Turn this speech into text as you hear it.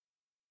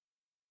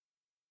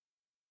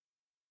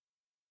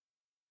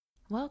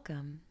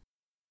Welcome.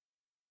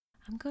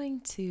 I'm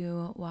going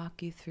to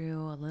walk you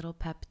through a little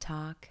pep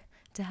talk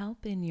to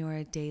help in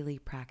your daily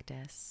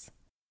practice.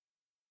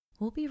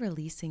 We'll be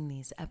releasing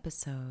these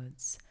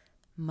episodes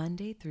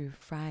Monday through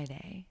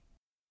Friday,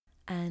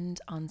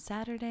 and on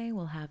Saturday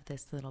we'll have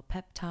this little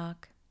pep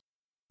talk.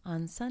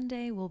 On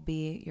Sunday will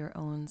be your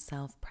own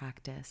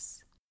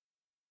self-practice.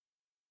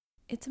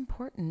 It's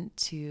important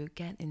to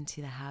get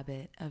into the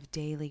habit of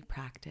daily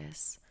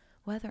practice,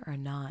 whether or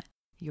not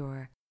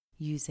you're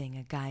using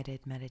a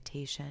guided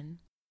meditation.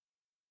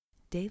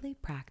 Daily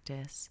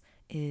practice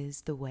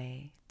is the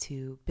way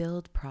to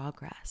build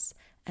progress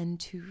and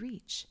to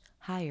reach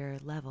higher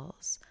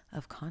levels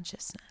of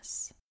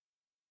consciousness.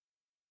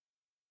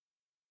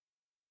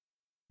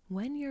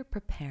 When you're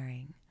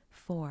preparing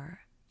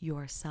for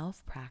your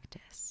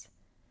self-practice,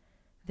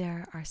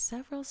 there are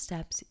several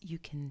steps you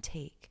can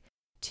take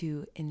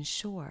to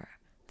ensure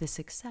the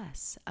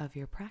success of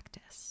your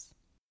practice.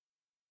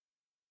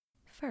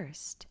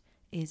 First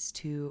is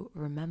to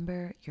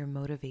remember your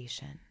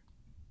motivation.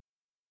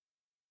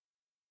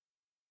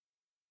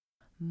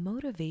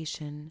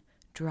 Motivation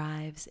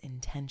drives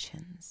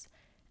intentions,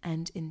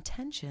 and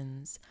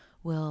intentions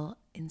will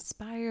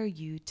inspire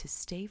you to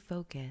stay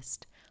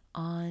focused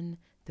on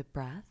the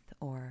breath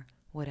or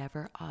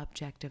whatever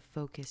object of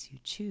focus you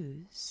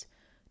choose,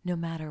 no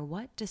matter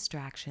what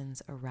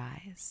distractions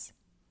arise.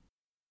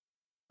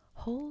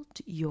 Hold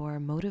your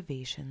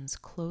motivations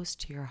close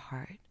to your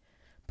heart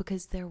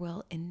because there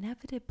will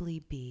inevitably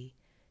be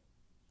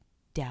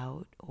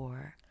doubt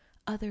or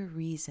other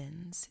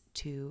reasons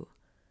to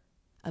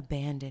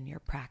abandon your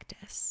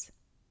practice.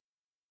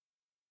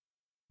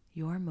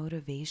 Your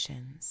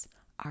motivations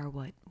are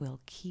what will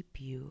keep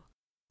you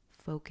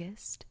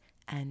focused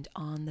and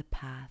on the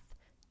path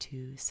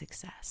to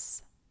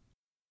success.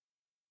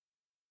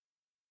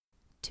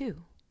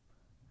 2.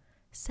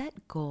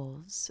 Set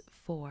goals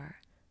for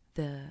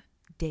the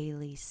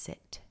daily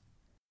sit.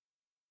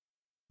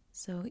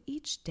 So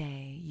each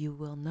day you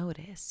will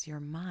notice your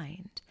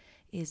mind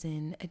is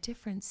in a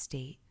different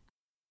state.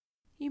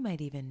 You might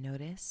even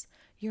notice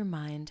your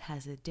mind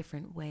has a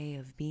different way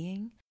of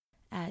being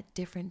at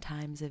different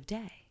times of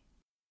day.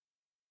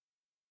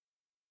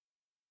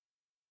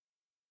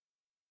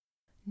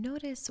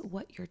 Notice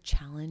what your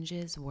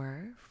challenges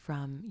were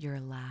from your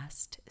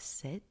last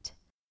sit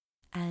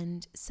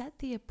and set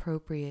the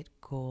appropriate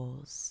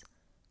goals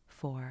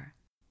for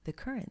the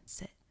current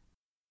sit.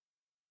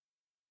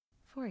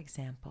 For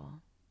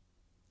example,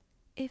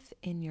 if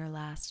in your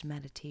last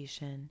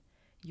meditation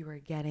you are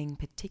getting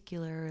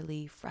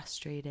particularly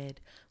frustrated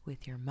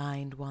with your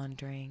mind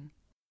wandering,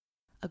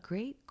 a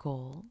great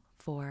goal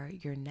for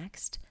your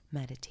next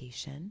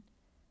meditation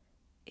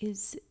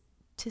is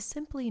to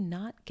simply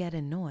not get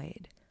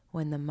annoyed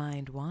when the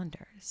mind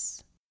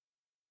wanders.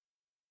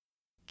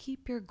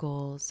 Keep your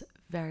goals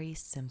very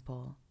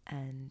simple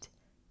and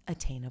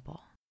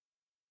attainable.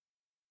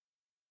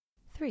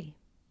 3.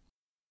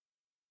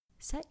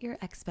 Set your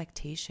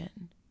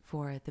expectation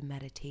for the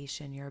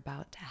meditation you're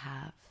about to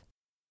have.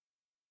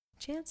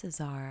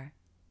 Chances are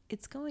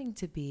it's going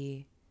to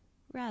be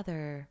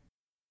rather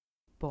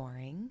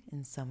boring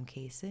in some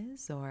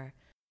cases, or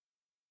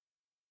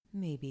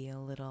maybe a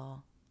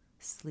little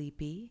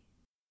sleepy,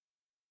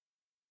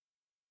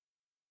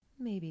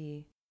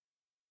 maybe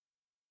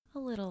a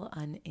little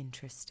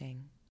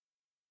uninteresting.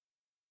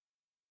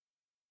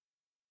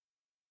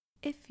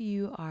 If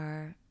you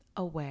are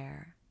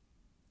aware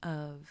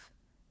of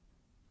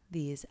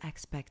these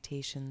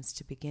expectations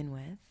to begin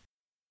with,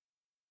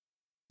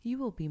 you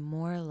will be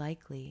more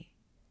likely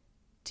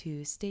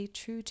to stay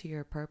true to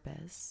your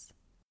purpose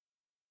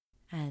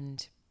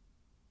and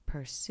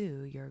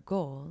pursue your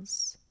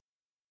goals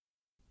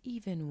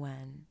even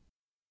when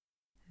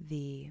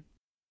the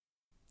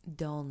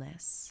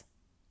dullness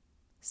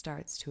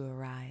starts to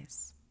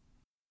arise.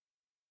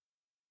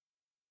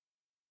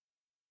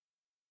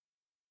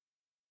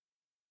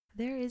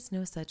 There is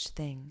no such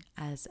thing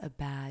as a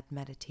bad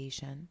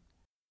meditation.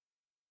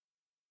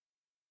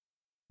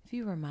 If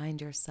you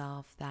remind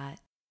yourself that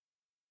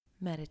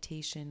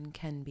meditation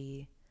can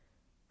be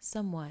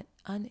somewhat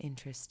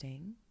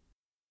uninteresting,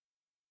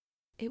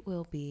 it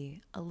will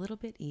be a little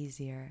bit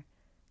easier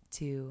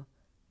to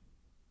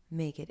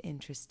make it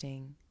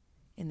interesting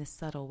in the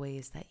subtle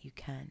ways that you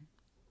can.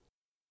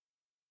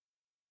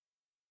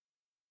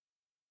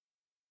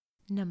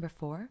 Number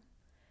 4,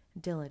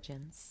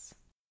 diligence.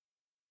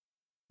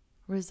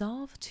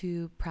 Resolve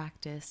to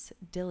practice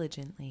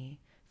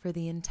diligently for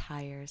the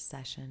entire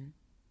session.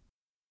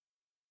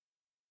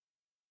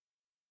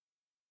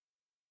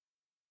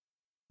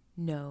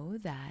 Know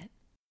that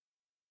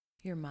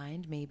your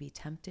mind may be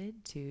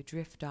tempted to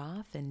drift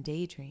off and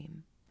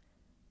daydream.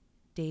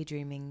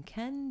 Daydreaming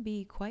can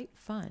be quite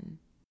fun,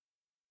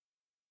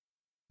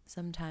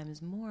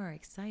 sometimes more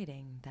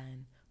exciting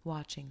than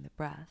watching the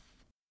breath.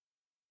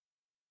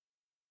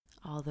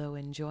 Although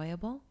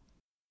enjoyable,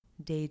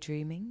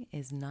 daydreaming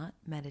is not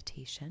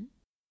meditation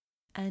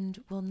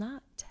and will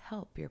not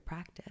help your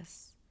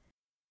practice.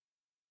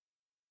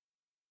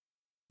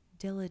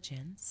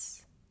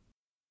 Diligence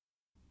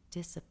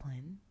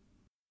discipline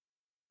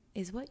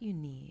is what you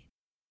need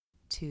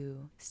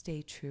to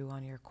stay true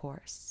on your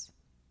course.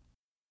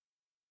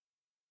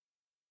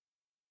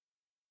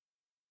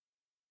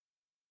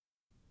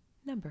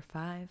 Number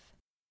 5,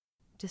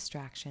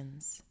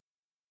 distractions.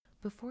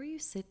 Before you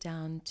sit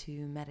down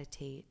to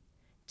meditate,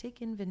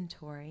 take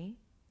inventory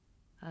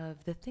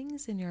of the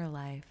things in your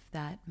life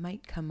that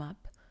might come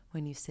up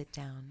when you sit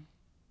down.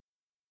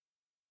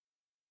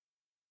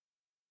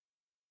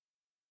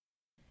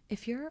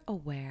 If you're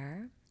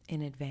aware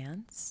in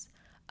advance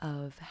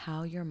of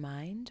how your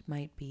mind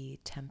might be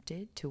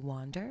tempted to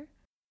wander,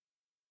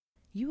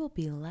 you will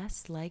be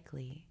less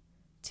likely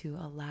to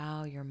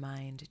allow your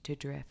mind to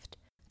drift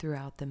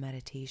throughout the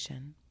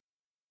meditation.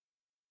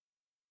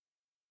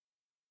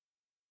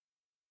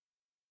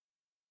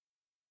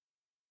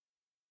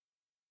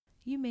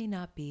 You may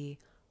not be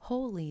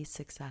wholly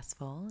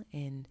successful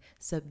in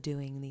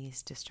subduing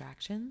these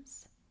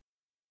distractions,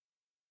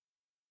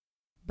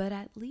 but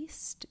at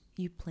least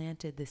you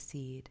planted the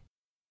seed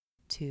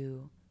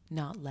to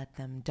not let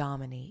them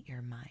dominate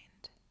your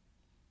mind.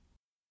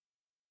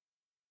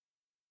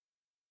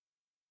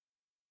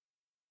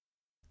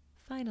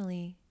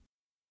 Finally,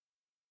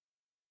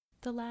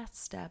 the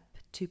last step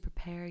to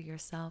prepare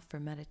yourself for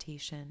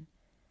meditation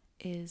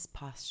is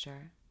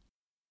posture.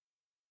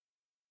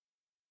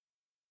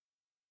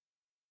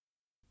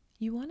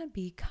 You want to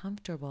be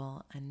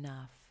comfortable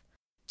enough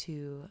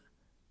to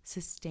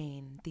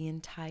sustain the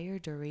entire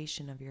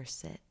duration of your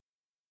sit.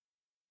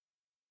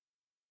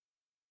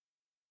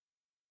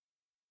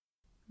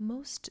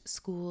 Most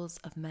schools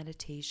of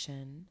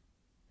meditation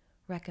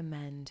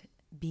recommend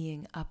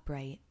being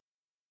upright,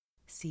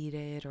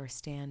 seated or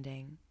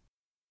standing.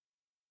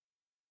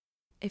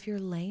 If you're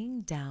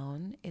laying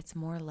down, it's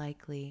more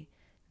likely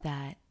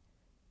that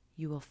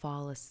you will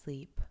fall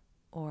asleep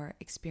or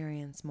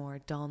experience more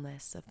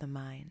dullness of the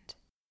mind.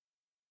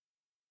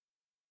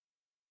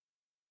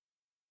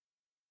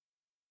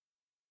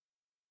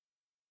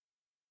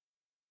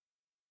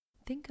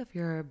 Think of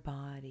your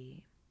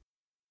body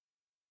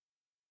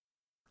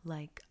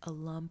like a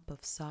lump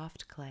of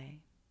soft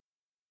clay,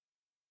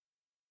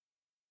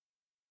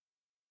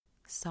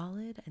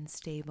 solid and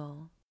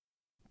stable,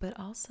 but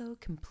also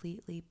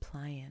completely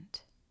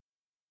pliant.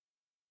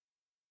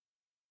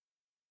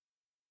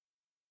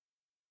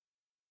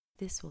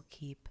 This will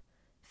keep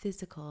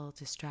physical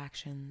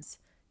distractions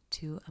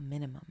to a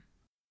minimum.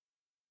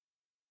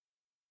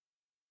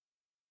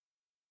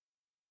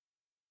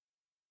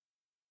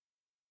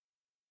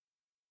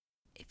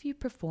 If you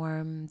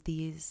perform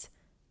these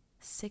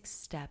 6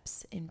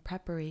 steps in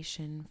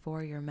preparation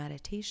for your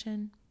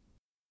meditation,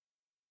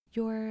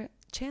 your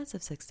chance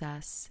of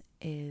success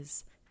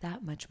is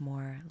that much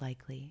more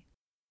likely.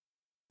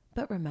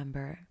 But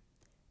remember,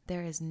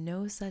 there is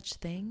no such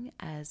thing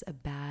as a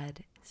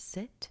bad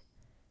sit.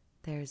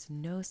 There's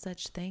no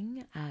such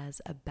thing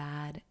as a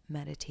bad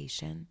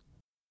meditation.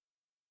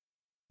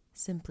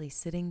 Simply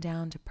sitting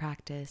down to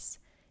practice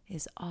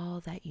is all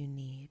that you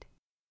need.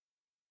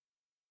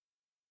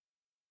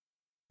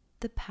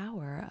 The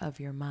power of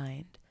your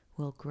mind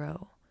will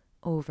grow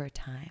over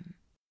time.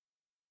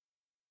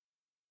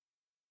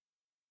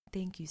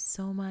 Thank you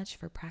so much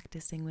for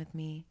practicing with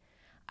me.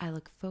 I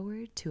look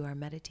forward to our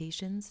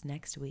meditations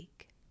next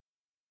week.